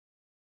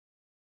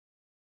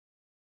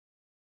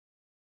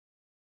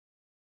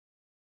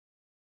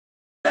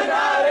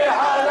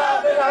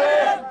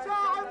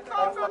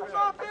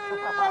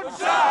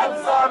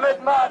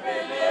اسمع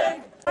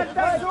بلين أنت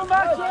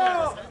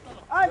تمشوا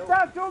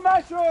أنت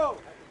تمشوا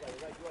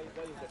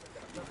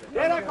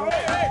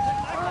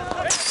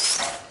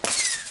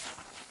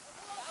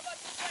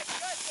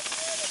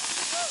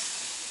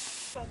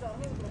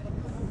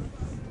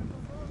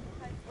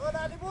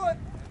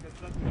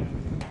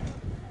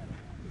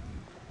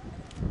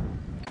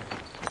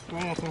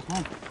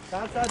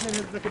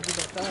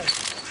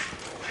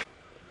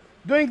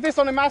Doing this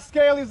on a mass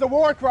scale is a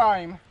war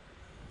crime.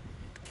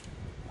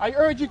 I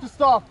urge you to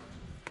stop.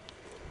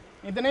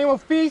 In the name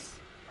of peace,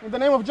 in the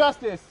name of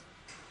justice,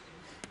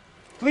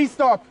 please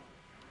stop.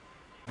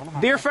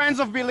 Dear friends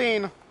of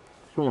Bilin,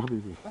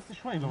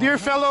 dear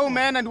fellow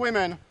men and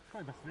women,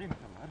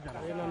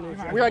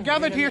 we are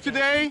gathered here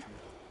today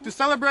to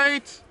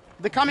celebrate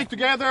the coming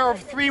together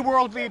of three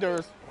world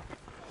leaders.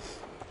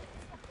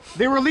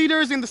 They were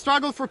leaders in the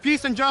struggle for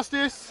peace and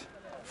justice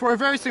for a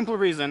very simple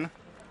reason.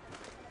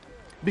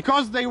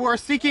 Because they were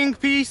seeking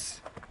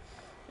peace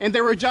and they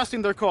were just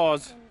in their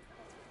cause.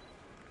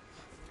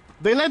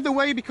 They led the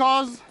way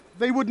because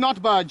they would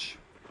not budge.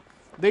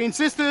 They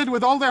insisted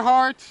with all their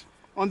heart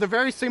on the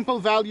very simple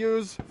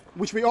values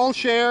which we all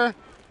share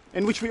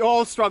and which we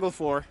all struggle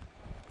for.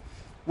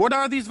 What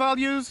are these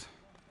values?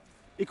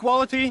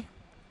 Equality,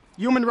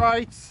 human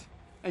rights,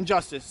 and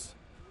justice.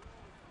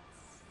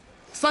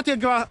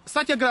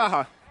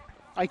 Satyagraha,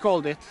 I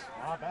called it.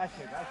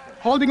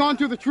 Holding on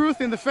to the truth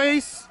in the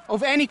face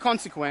of any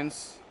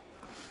consequence.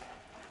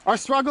 Our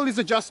struggle is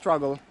a just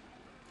struggle.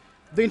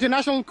 The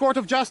International Court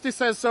of Justice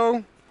says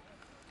so.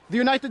 The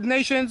United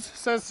Nations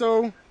says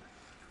so.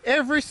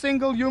 Every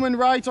single human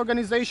rights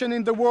organization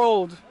in the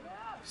world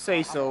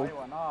says so.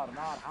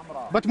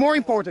 But more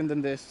important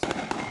than this,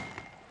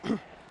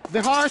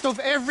 the heart of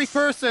every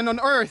person on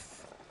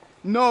earth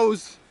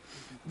knows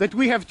that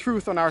we have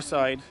truth on our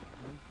side.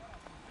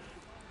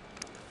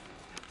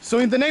 So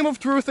in the name of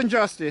truth and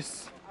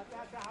justice,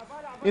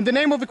 in the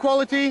name of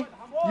equality,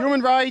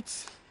 human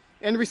rights,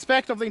 and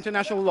respect of the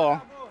international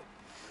law,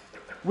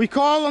 we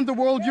call on the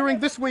world during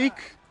this week,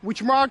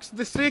 which marks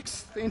the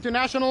 6th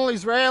International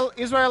Israel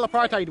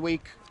Apartheid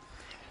Week,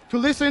 to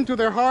listen to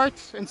their heart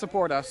and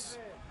support us.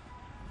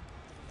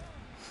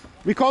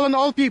 We call on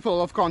all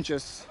people of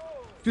conscience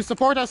to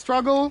support our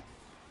struggle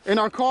and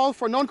our call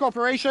for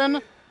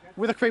non-cooperation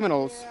with the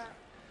criminals.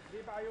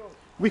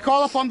 We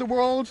call upon the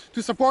world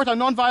to support our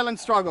non-violent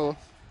struggle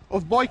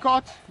of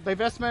boycott,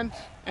 divestment,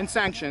 and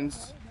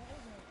sanctions.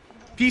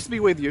 Peace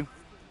be with you.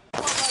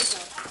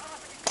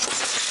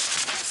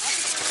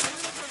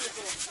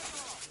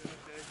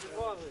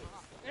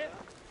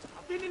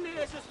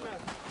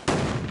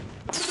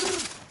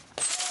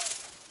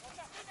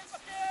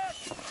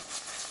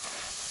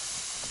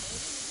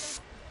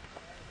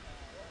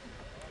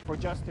 For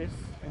justice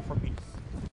and for peace.